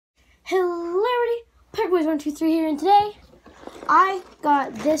Hello everybody, Packboys123 here, and today I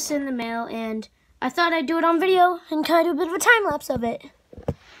got this in the mail and I thought I'd do it on video and kind of do a bit of a time lapse of it.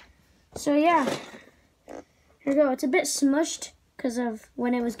 So yeah, here we go. It's a bit smushed because of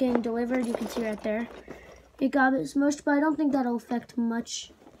when it was getting delivered. You can see right there. It got a bit smushed, but I don't think that'll affect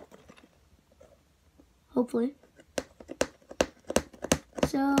much. Hopefully.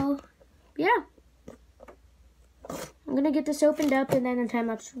 So yeah. I'm going to get this opened up and then the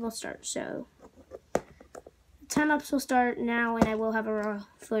time-lapse will start. So, the time-lapse will start now and I will have a raw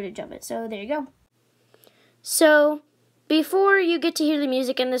footage of it. So, there you go. So, before you get to hear the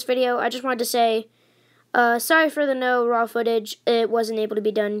music in this video, I just wanted to say, sorry for the no raw footage. It wasn't able to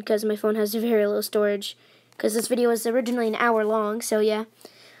be done because my phone has very low storage. Because this video was originally an hour long, so yeah.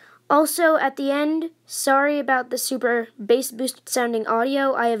 Also, at the end, sorry about the super bass boosted sounding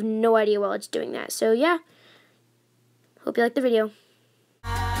audio. I have no idea why it's doing that. So, yeah. Hope you like the video.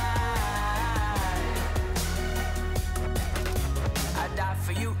 I die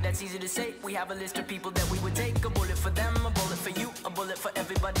for you, that's easy to say. We have a list of people that we would take. A bullet for them, a bullet for you, a bullet for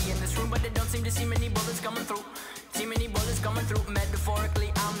everybody in this room. But they don't seem to see many bullets coming through. See many bullets coming through.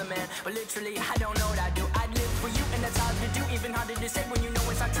 Metaphorically, I'm the man, but literally, I don't know what I do. I live for you, and that's hard to do. Even harder to say when you know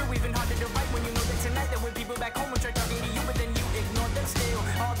it's not true. Even harder to write when you know that tonight there were people back home who tried talking to you, but then you ignore them still.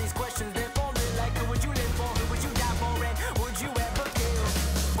 All these questions, they're falling like, who would you live for? Who would you die for? And would you ever kill?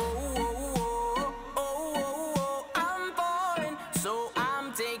 I'm falling, so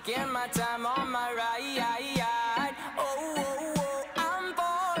I'm taking my time on my ride. I'm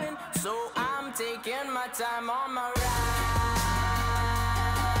falling, so I'm taking my time on my ride.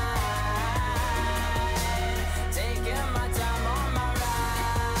 Taking my time on my ride.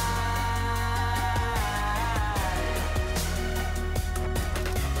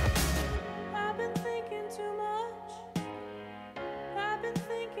 I've been thinking too much. I've been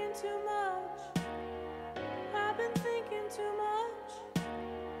thinking too much. I've been thinking too much.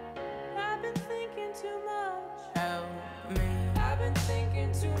 I've been thinking too much. Help me. I've been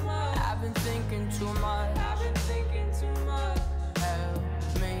thinking too much. I've been thinking too much. I've been thinking too much. Help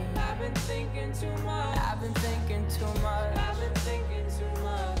me. I've been thinking too much. I've been thinking too much. I've been thinking too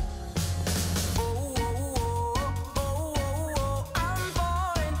much. I'm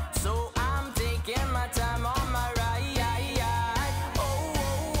falling, so I'm taking my time on my ride.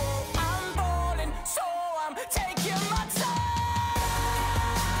 I'm falling, so I'm taking my time.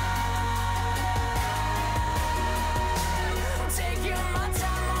 Taking my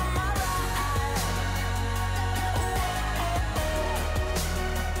time on my ride.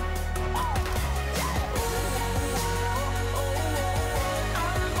 I'm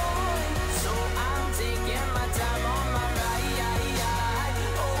falling, so I'm taking my time on my ride.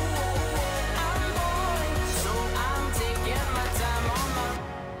 I'm falling, so I'm taking my time on my.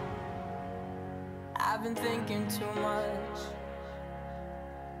 I've been thinking too much.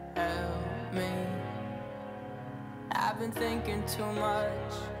 Help me. I've been thinking too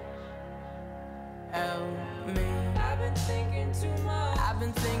much. Help me. I've been thinking too much. I've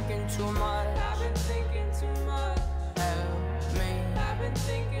been thinking too much. I've been thinking too much. Help me. I've been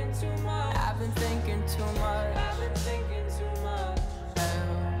thinking too much. I've been thinking too much. I've been thinking too much.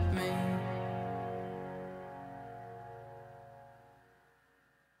 Help me.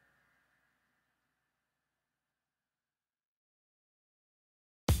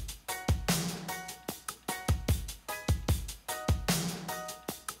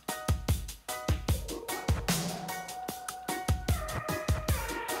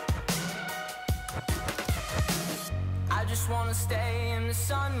 I just wanna stay in the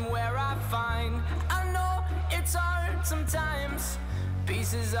sun where I find. I know it's hard sometimes.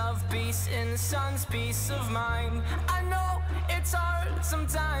 Pieces of peace in the sun's peace of mind. I know it's hard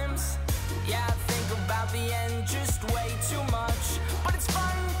sometimes. Yeah, I think about the end just way too much. But it's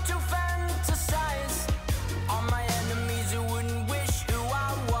fun to fantasize on my enemies who wouldn't wish who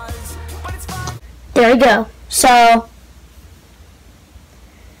I was. But it's fun. There we go. So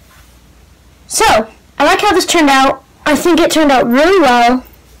I like how this turned out. I think it turned out really well.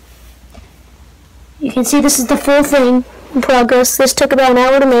 You can see this is the full thing in progress. This took about an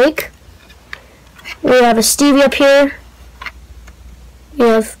hour to make. We have a Stevie up here. We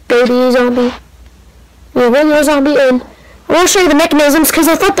have baby zombie. We have regular zombie, and I want to show you the mechanisms because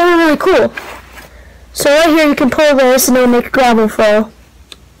I thought they were really cool. So right here you can pull this and it'll make a gravel flow.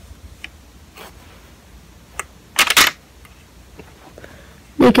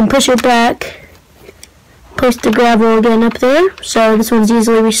 You can push it back. Place the gravel again up there, so this one's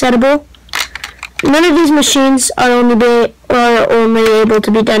easily resettable. None of these machines are only able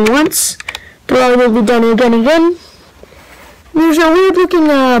to be done once. They're all able to be done again and again. There's a weird looking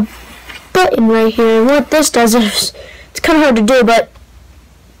button right here. What this does is, it's kind of hard to do, but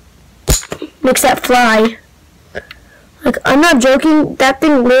makes that fly. Like, I'm not joking, that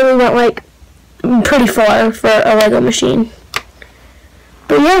thing literally went like pretty far for a Lego machine.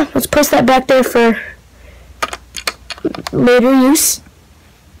 But yeah, let's place that back there for later use.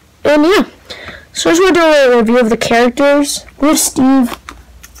 And yeah, so I just want to do a little review of the characters. We have Steve.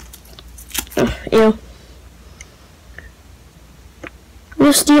 Ew. We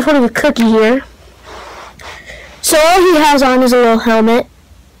have Steve holding a cookie here. So all he has on is a little helmet.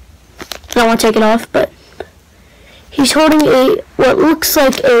 I don't want to take it off, but he's holding what looks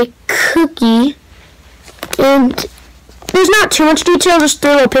like a cookie. And there's not too much detail, just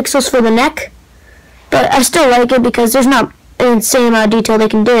 3 little pixels for the neck. But I still like it because there's not an insane amount of detail they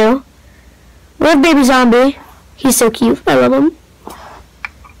can do. We have Baby Zombie. He's so cute. I love him.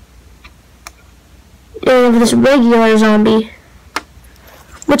 And we have this regular zombie,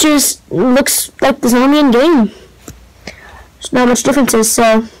 which looks like the zombie in game. There's not much differences,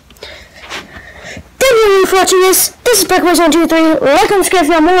 so thank you for watching this. This is Breakboys123. Like and subscribe if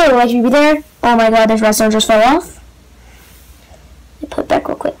you want more. Like if you be there. Oh my god, this redstone just fell off. Let me put it back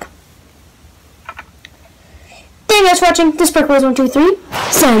real quick. Thank you guys for watching. This is Breakboys123.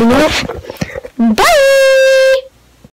 Signing out. Bye!